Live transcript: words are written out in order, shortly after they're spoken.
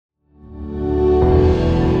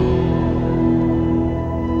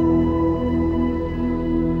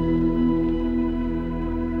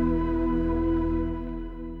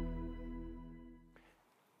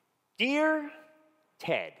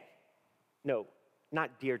Ted. No,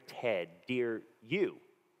 not dear Ted, dear you.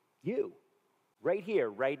 You, right here,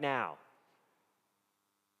 right now.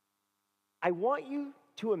 I want you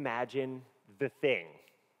to imagine the thing.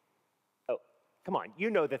 Oh, come on, you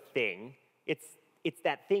know the thing. It's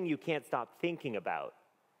that thing you can't stop thinking about.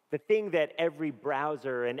 The thing that every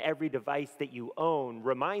browser and every device that you own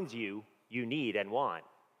reminds you you need and want.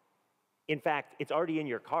 In fact, it's already in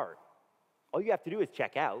your cart. All you have to do is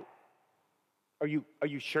check out. Are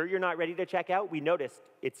you sure you're not ready to check out? We noticed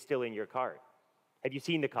it's still in your cart. Have you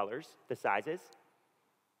seen the colors, the sizes?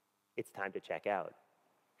 It's time to check out.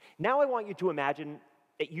 Now I want you to imagine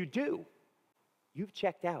that you do. You've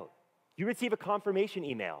checked out. You receive a confirmation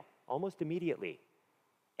email almost immediately.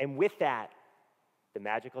 And with that, the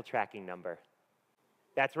magical tracking number.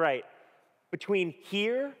 That's right. Between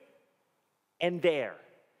here and there,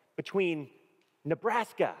 between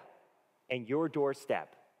Nebraska and your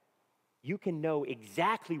doorstep, you can know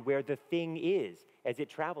exactly where the thing is as it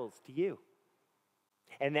travels to you.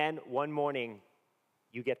 And then one morning,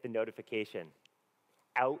 you get the notification,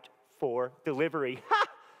 out for delivery. Ha!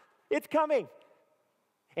 It's coming.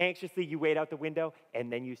 Anxiously, you wait out the window,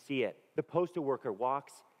 and then you see it. The postal worker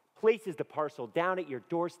walks, places the parcel down at your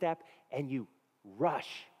doorstep, and you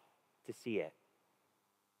rush to see it.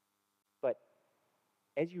 But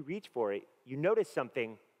as you reach for it, you notice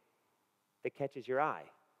something that catches your eye.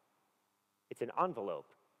 It's an envelope.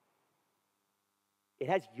 It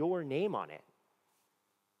has your name on it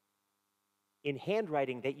in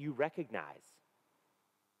handwriting that you recognize.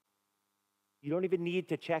 You don't even need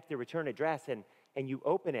to check the return address, and you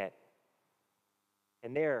open it,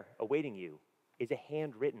 and there, awaiting you, is a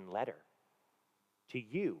handwritten letter to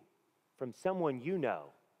you from someone you know,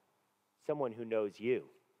 someone who knows you.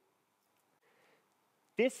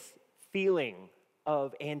 This feeling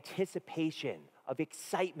of anticipation, of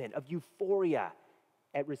excitement, of euphoria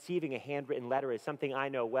at receiving a handwritten letter is something I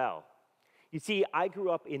know well. You see, I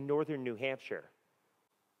grew up in northern New Hampshire.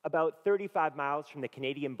 About 35 miles from the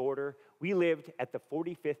Canadian border, we lived at the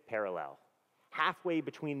 45th parallel, halfway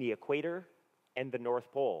between the equator and the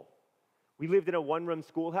North Pole. We lived in a one-room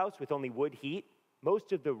schoolhouse with only wood heat.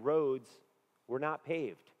 Most of the roads were not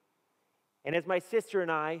paved. And as my sister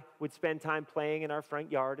and I would spend time playing in our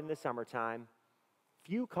front yard in the summertime,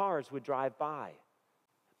 few cars would drive by.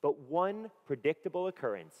 But one predictable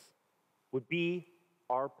occurrence would be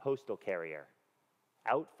our postal carrier,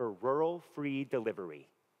 out for rural free delivery.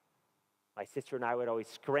 My sister and I would always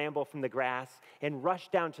scramble from the grass and rush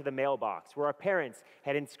down to the mailbox where our parents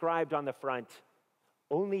had inscribed on the front,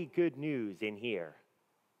 "Only good news in here."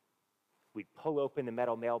 We'd pull open the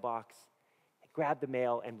metal mailbox, grab the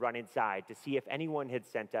mail, and run inside to see if anyone had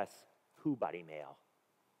sent us Who Buddy mail.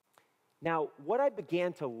 Now, what I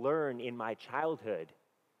began to learn in my childhood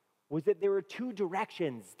was that there are two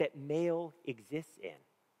directions that mail exists in.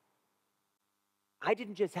 I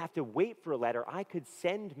didn't just have to wait for a letter, I could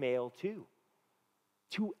send mail to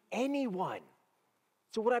anyone.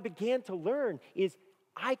 So what I began to learn is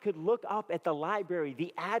I could look up at the library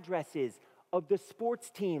the addresses of the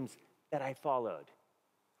sports teams that I followed.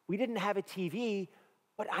 We didn't have a TV,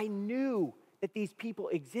 but I knew that these people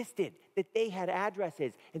existed, that they had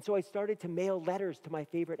addresses. And so I started to mail letters to my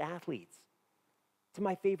favorite athletes, to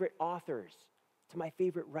my favorite authors, to my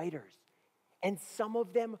favorite writers. And some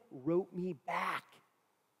of them wrote me back.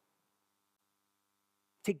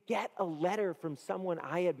 To get a letter from someone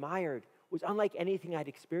I admired was unlike anything I'd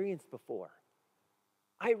experienced before.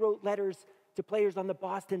 I wrote letters to players on the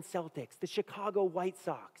Boston Celtics, the Chicago White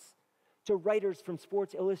Sox, to writers from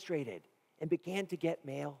Sports Illustrated, and began to get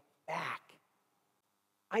mail back.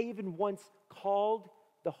 I even once called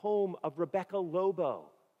the home of Rebecca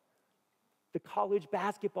Lobo, the college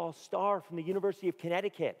basketball star from the University of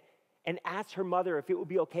Connecticut, and asked her mother if it would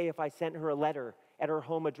be okay if I sent her a letter at her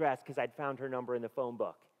home address because I'd found her number in the phone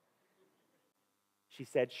book. She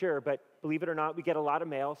said, sure, but believe it or not, we get a lot of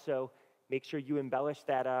mail, so make sure you embellish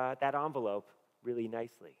that envelope really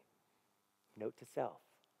nicely. Note to self,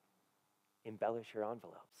 embellish your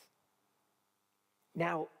envelopes.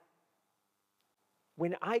 Now,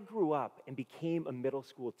 when I grew up and became a middle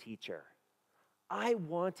school teacher, I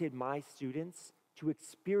wanted my students to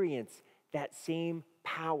experience that same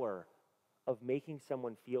power of making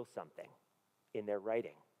someone feel something in their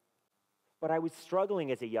writing. But I was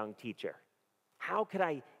struggling as a young teacher. How could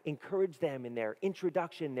I encourage them in their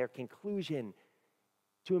introduction, their conclusion,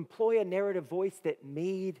 to employ a narrative voice that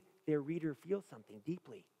made their reader feel something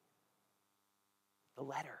deeply? The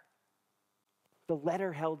letter. The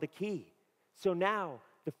letter held the key. So now,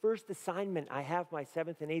 the first assignment I have my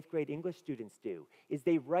 7th and 8th grade English students do is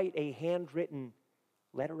they write a handwritten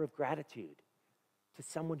letter of gratitude to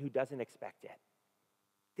someone who doesn't expect it.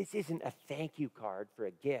 This isn't a thank you card for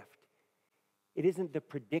a gift. It isn't the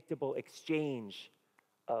predictable exchange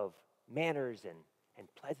of manners and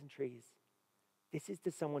pleasantries. This is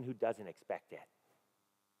to someone who doesn't expect it.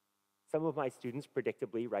 Some of my students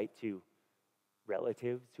predictably write to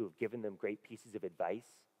relatives who have given them great pieces of advice.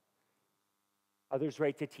 Others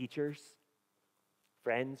write to teachers,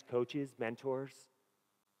 friends, coaches, mentors.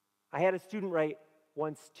 I had a student write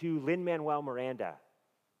once to Lin-Manuel Miranda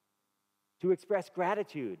to express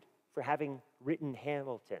gratitude for having written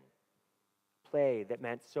Hamilton, a play that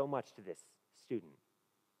meant so much to this student.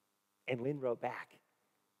 And Lin wrote back.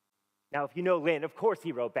 Now, if you know Lin, of course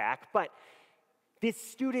he wrote back, but this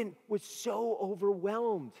student was so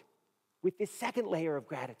overwhelmed with this second layer of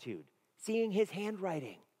gratitude, seeing his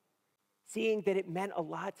handwriting, seeing that it meant a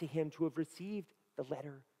lot to him to have received the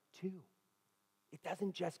letter too. It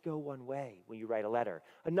doesn't just go one way when you write a letter.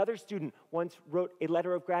 Another student once wrote a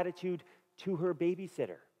letter of gratitude to her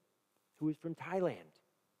babysitter, who was from Thailand.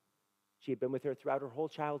 She had been with her throughout her whole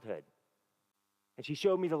childhood. And she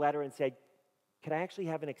showed me the letter and said, "Can I actually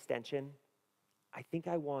have an extension? I think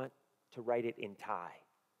I want to write it in Thai."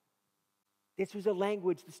 This was a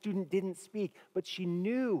language the student didn't speak, but she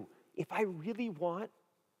knew, if I really want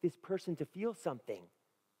this person to feel something,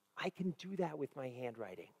 I can do that with my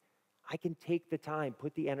handwriting. I can take the time,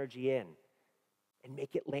 put the energy in, and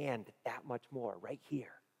make it land that much more right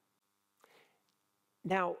here.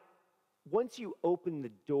 Now, once you open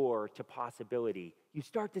the door to possibility, you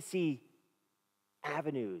start to see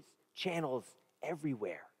avenues, channels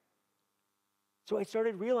everywhere. So I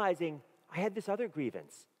started realizing I had this other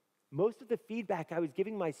grievance. Most of the feedback I was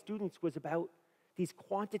giving my students was about these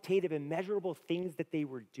quantitative and measurable things that they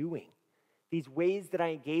were doing. These ways that I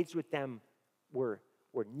engaged with them were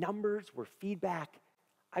numbers, were feedback.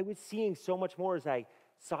 I was seeing so much more as I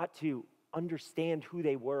sought to understand who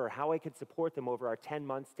they were, how I could support them over our 10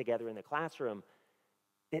 months together in the classroom,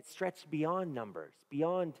 that stretched beyond numbers,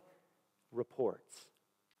 beyond reports.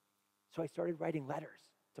 So I started writing letters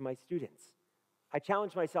to my students. I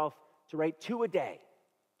challenged myself to write 2 a day,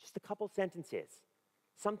 just a couple sentences,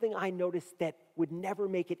 something I noticed that would never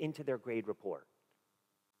make it into their grade report.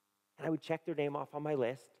 And I would check their name off on my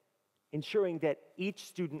list, ensuring that each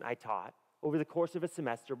student I taught over the course of a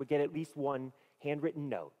semester would get at least one handwritten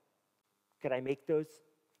note. Could I make those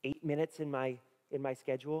 8 minutes in my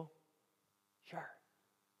schedule? Sure.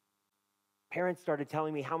 Parents started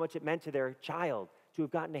telling me how much it meant to their child to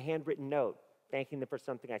have gotten a handwritten note, thanking them for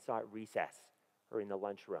something I saw at recess or in the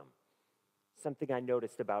lunchroom. Something I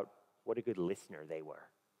noticed about what a good listener they were.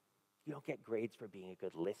 You don't get grades for being a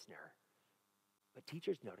good listener, but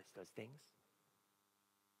teachers notice those things.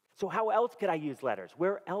 So how else could I use letters?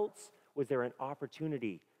 Where else was there an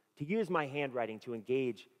opportunity to use my handwriting to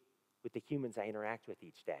engage with the humans I interact with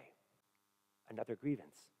each day? Another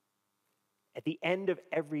grievance. At the end of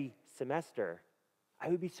every semester, I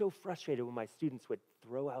would be so frustrated when my students would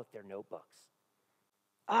throw out their notebooks.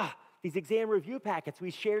 These exam review packets, we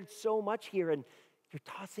shared so much here, and you're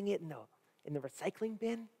tossing it in the recycling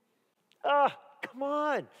bin? Come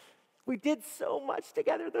on. We did so much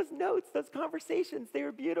together. Those notes, those conversations, they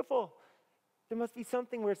were beautiful. There must be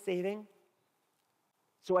something worth saving.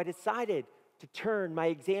 So I decided to turn my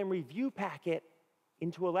exam review packet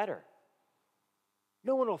into a letter.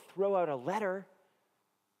 No one will throw out a letter.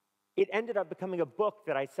 It ended up becoming a book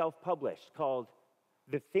that I self-published called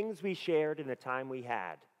The Things We Shared in the Time We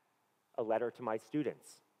Had, a letter to my students.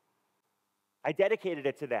 I dedicated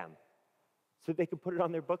it to them so they could put it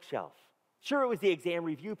on their bookshelf. Sure, it was the exam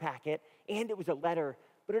review packet, and it was a letter,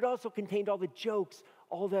 but it also contained all the jokes,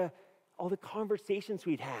 all the conversations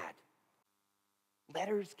we'd had.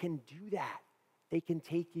 Letters can do that. They can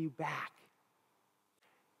take you back.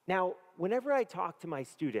 Now, whenever I talk to my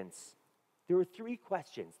students, there are 3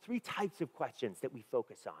 types of questions that we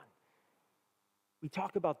focus on. We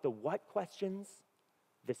talk about the what questions,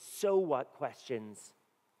 the so what questions,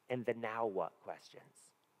 and the now what questions.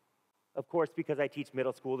 Of course, because I teach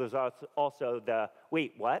middle school, there's also the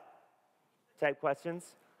wait, what type questions.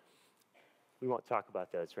 We won't talk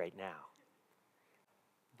about those right now.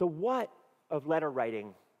 The what of letter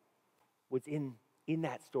writing was in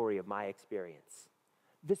that story of my experience.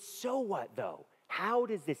 The so what, though? How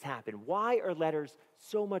does this happen? Why are letters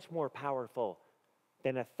so much more powerful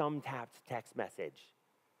than a thumb-tapped text message,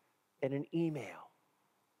 than an email?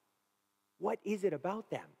 What is it about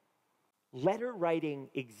them? Letter writing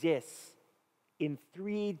exists in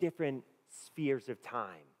 3 different spheres of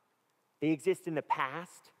time. They exist in the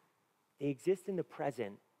past, they exist in the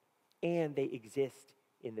present, and they exist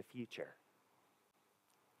in the future.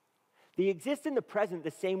 They exist in the present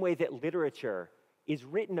the same way that literature is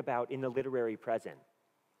written about in the literary present.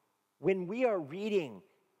 When we are reading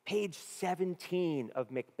page 17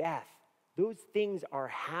 of Macbeth, those things are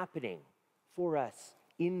happening for us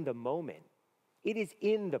in the moment. It is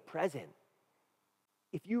in the present.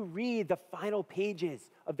 If you read the final pages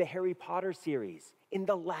of the Harry Potter series in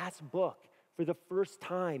the last book for the first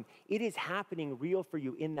time, it is happening real for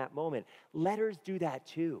you in that moment. Letters do that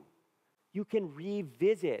too. You can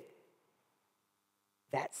revisit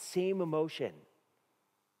that same emotion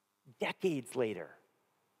decades later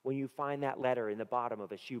when you find that letter in the bottom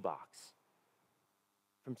of a shoebox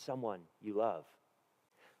from someone you love.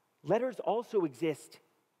 Letters also exist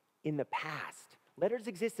in the past. Letters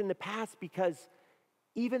exist in the past because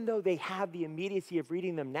even though they have the immediacy of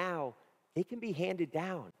reading them now, they can be handed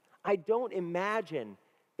down. I don't imagine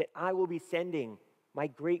that I will be sending my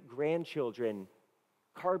great-grandchildren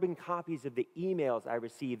carbon copies of the emails I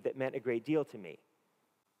received that meant a great deal to me,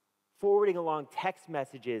 forwarding along text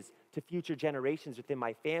messages to future generations within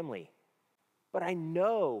my family. But I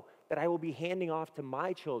know that I will be handing off to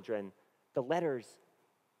my children the letters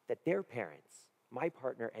that their parents, my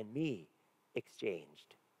partner and me,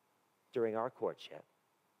 exchanged during our courtship.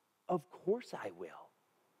 Of course I will.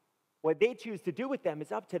 What they choose to do with them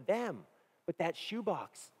is up to them, but that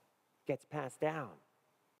shoebox gets passed down.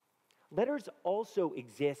 Letters also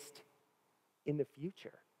exist in the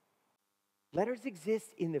future. Letters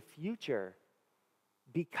exist in the future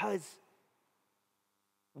because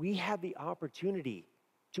we have the opportunity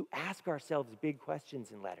to ask ourselves big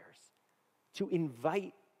questions in letters, to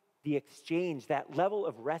invite the exchange, that level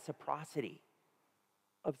of reciprocity,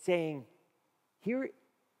 of saying, here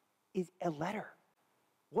is a letter.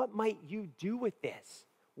 What might you do with this?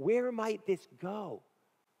 Where might this go?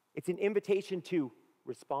 It's an invitation to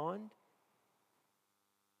respond,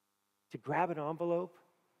 to grab an envelope,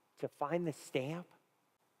 to find the stamp,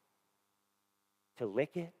 to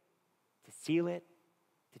lick it, to seal it,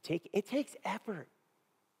 to take it. It takes effort,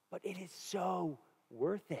 but it is so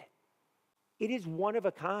worth it. It is one of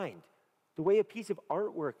a kind, the way a piece of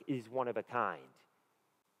artwork is one of a kind.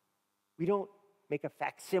 We don't make a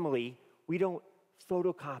facsimile. We don't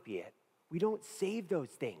photocopy it. We don't save those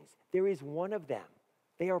things. There is one of them.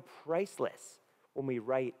 They are priceless when we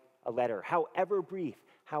write a letter, however brief,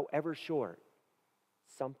 however short.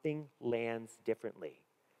 Something lands differently.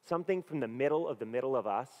 Something from the middle of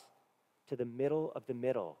us to the middle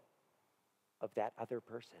of that other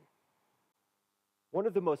person. One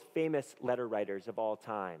of the most famous letter writers of all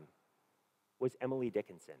time was Emily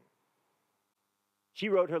Dickinson. She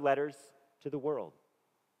wrote her letters to the world,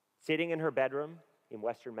 sitting in her bedroom in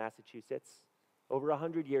Western Massachusetts over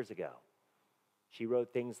 100 years ago. She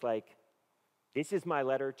wrote things like, "This is my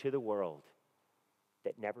letter to the world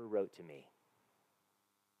that never wrote to me.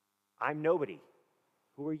 I'm nobody.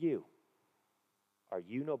 Who are you? Are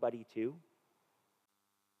you nobody too?"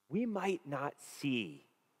 We might not see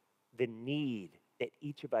the need that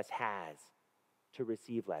each of us has to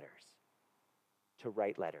receive letters, to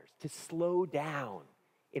write letters, to slow down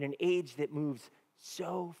in an age that moves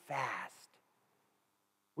so fast.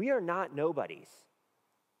 We are not nobodies,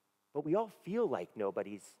 but we all feel like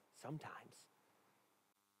nobodies sometimes.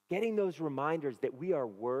 Getting those reminders that we are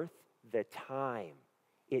worth the time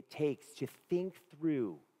it takes to think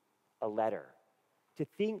through a letter, to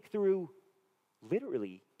think through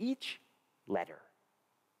literally each letter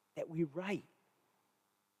that we write,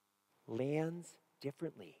 lands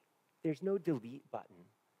differently. There's no delete button.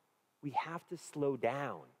 We have to slow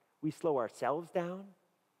down. We slow ourselves down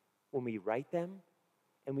when we write them,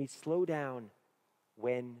 and we slow down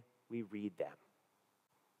when we read them.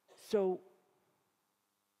 So,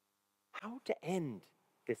 how to end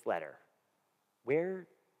this letter? Where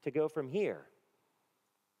to go from here?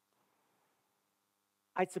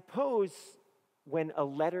 I suppose when a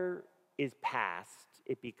letter is passed,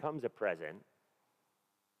 it becomes a present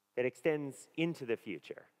that extends into the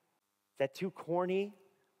future. Is that too corny?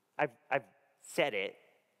 I've said it.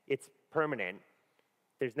 It's permanent.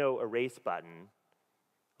 There's no erase button.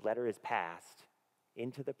 A letter is passed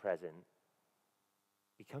into the present,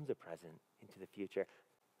 becomes a present into the future.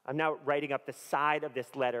 I'm now writing up the side of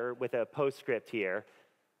this letter with a postscript here.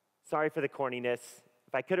 Sorry for the corniness.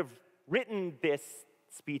 If I could have written this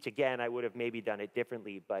speech again, I would have maybe done it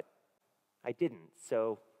differently, but I didn't.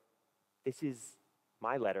 So this is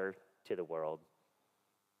my letter to the world.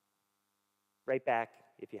 Write back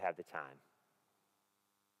if you have the time.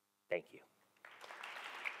 Thank you.